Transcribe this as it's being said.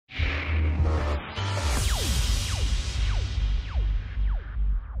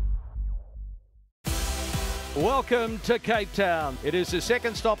Welcome to Cape Town. It is the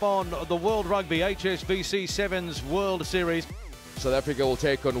second stop on the World Rugby HSBC Sevens World Series. South Africa will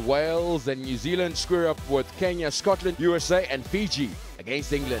take on Wales, and New Zealand square up with Kenya, Scotland, USA and Fiji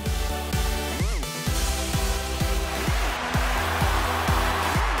against England.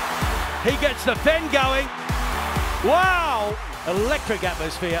 He gets the fen going. Wow! Electric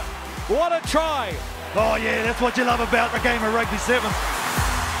atmosphere. What a try! Oh yeah, that's what you love about a game of rugby sevens.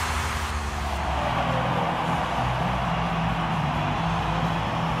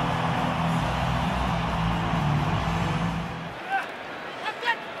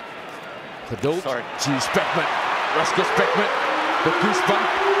 Geduld to Speckman. Rascal Speckman. The goosebump.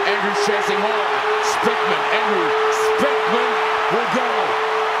 Andrew's chasing hard. Speckman. Andrew. Speckman will go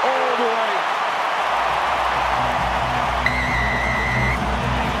all the way.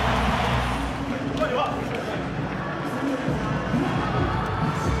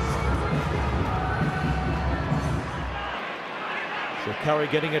 So Curry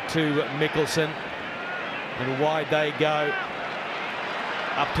getting it to Mickelson. And wide they go.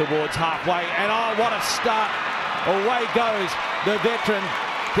 Up towards halfway, and oh, what a start. Away goes the veteran,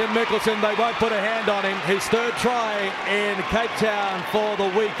 Tim Mickelson. They won't put a hand on him. His third try in Cape Town for the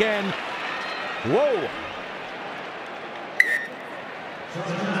weekend. Whoa.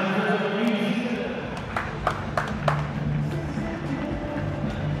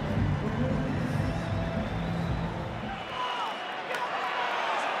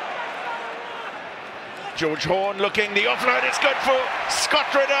 George Horn looking, the offload is good for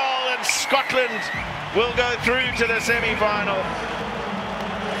Scott Riddell, and Scotland will go through to the semi-final.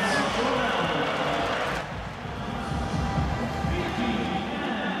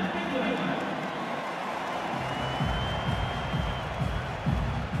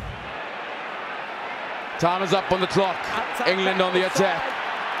 Time is up on the clock. England on the attack.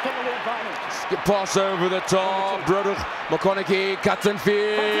 Pass over the top. Broderick, McConaughey, cuts and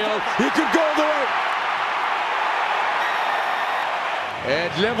field. He could go the way.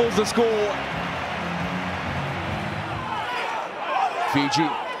 It levels the score. Fiji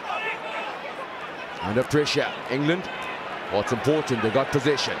under pressure. England, what's important, they got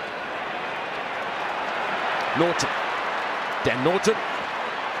possession. Norton. Dan Norton.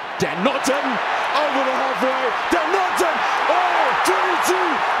 Dan Norton over the halfway. Dan Norton. Oh, 22.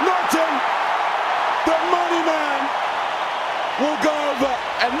 Norton. The money man will go over.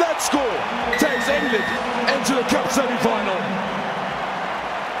 And that score takes England into the Cup semi-final.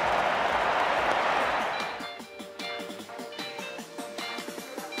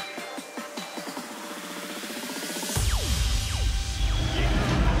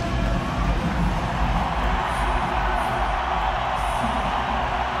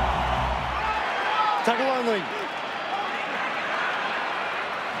 Tackle only.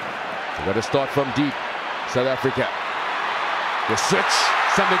 They've got to start from deep. South Africa. The switch.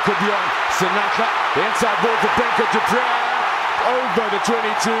 Something could be on. Sinatra. The inside ball to Brenko Dupre. Over the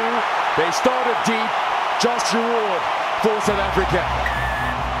 22. They started deep. Just reward for South Africa.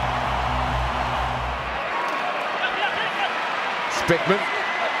 Speckman.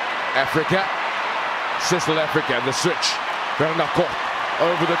 Africa. Cecil Africa. The switch. Bernako.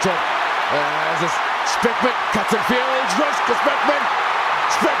 Over the top. Speckman cuts and fields, rush to Speckman.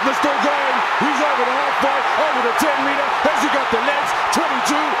 Speckman still going. He's over the halfway, over the 10 meter. Has he got the legs?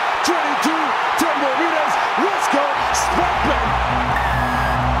 22, 10 more meters. Let's go, Speckman.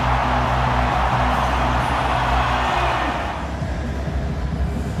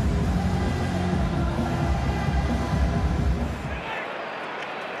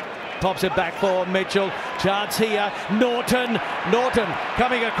 Pops it back for Mitchell. Chance here. Norton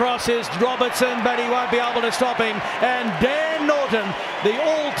coming across is Robertson, but he won't be able to stop him. And Dan Norton, the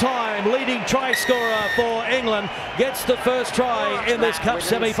all-time leading try scorer for England, gets the first try in this Cup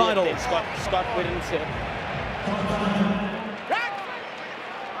semi-final. Scott, we didn't see it.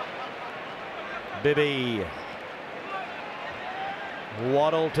 Bibby.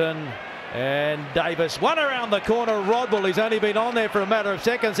 Waddleton. And Davis, one around the corner. Rodwell, he's only been on there for a matter of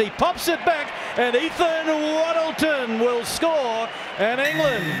seconds. He pops it back, and Ethan Waddleton will score. And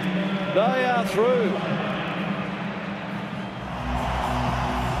England, they are through.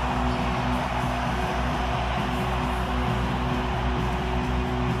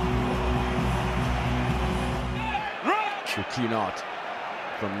 Keenart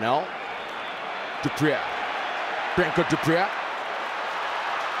from Nell. Dupre. Brenko Dupre.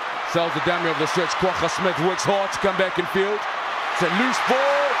 Sells the dummy of the stretch. Kwagga Smith works hard to come back in field. It's a loose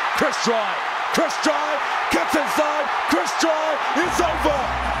ball. Chris Try. Chris Try. Cuts inside. Chris Try. It's over.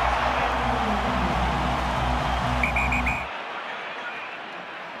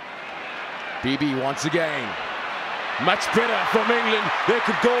 BB once again. Much better from England. They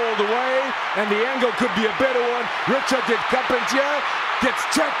could go all the way, and the angle could be a better one. Richard did Carpentier, gets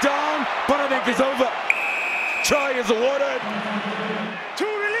tracked down, but I think it's over. Try is awarded. To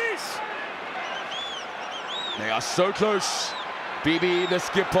release. They are so close. BB, the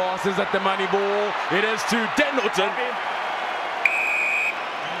skip pass is at the money ball. It is to Dennilton.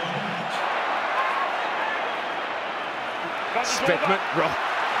 Speckman,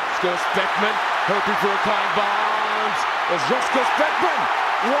 scores Speckman, hoping for a kind bounce. It's Roscoe Speckman.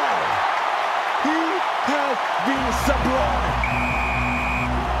 Wow, he has been sublime.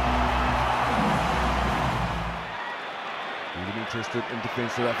 Really interested in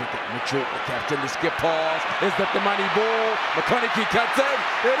defence South Africa. Mitchell, the captain, the skip pass. Is that the money ball? McConaughey cuts in.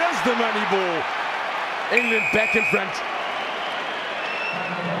 It is the money ball. England back in front.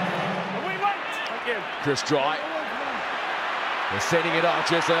 Chris Dry. They're setting it out.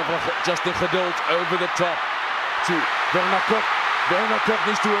 Justin Geduld over the top to Werner Kok. Werner Kok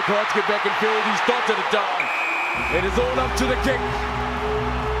needs to work hard to get back in field. He started it down. It is all up to the kick.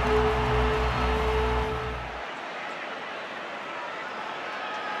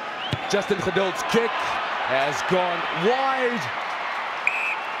 Justin Geduld's kick has gone wide.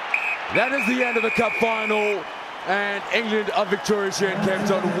 That is the end of the cup final, and England are victorious here in Cape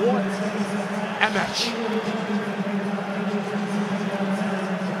Town. What a match.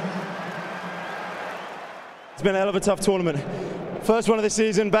 It's been a hell of a tough tournament. First one of the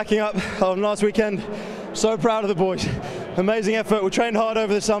season, backing up on last weekend. So proud of the boys. Amazing effort. We trained hard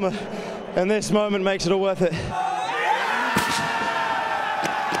over the summer, and this moment makes it all worth it.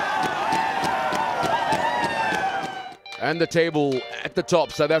 And the table at the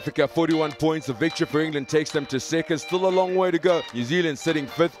top, South Africa 41 points. The victory for England takes them to second. Still a long way to go. New Zealand sitting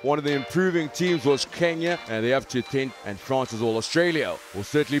fifth. One of the improving teams was Kenya, and they're up to 10th, and France is all Australia will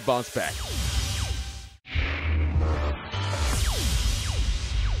certainly bounce back.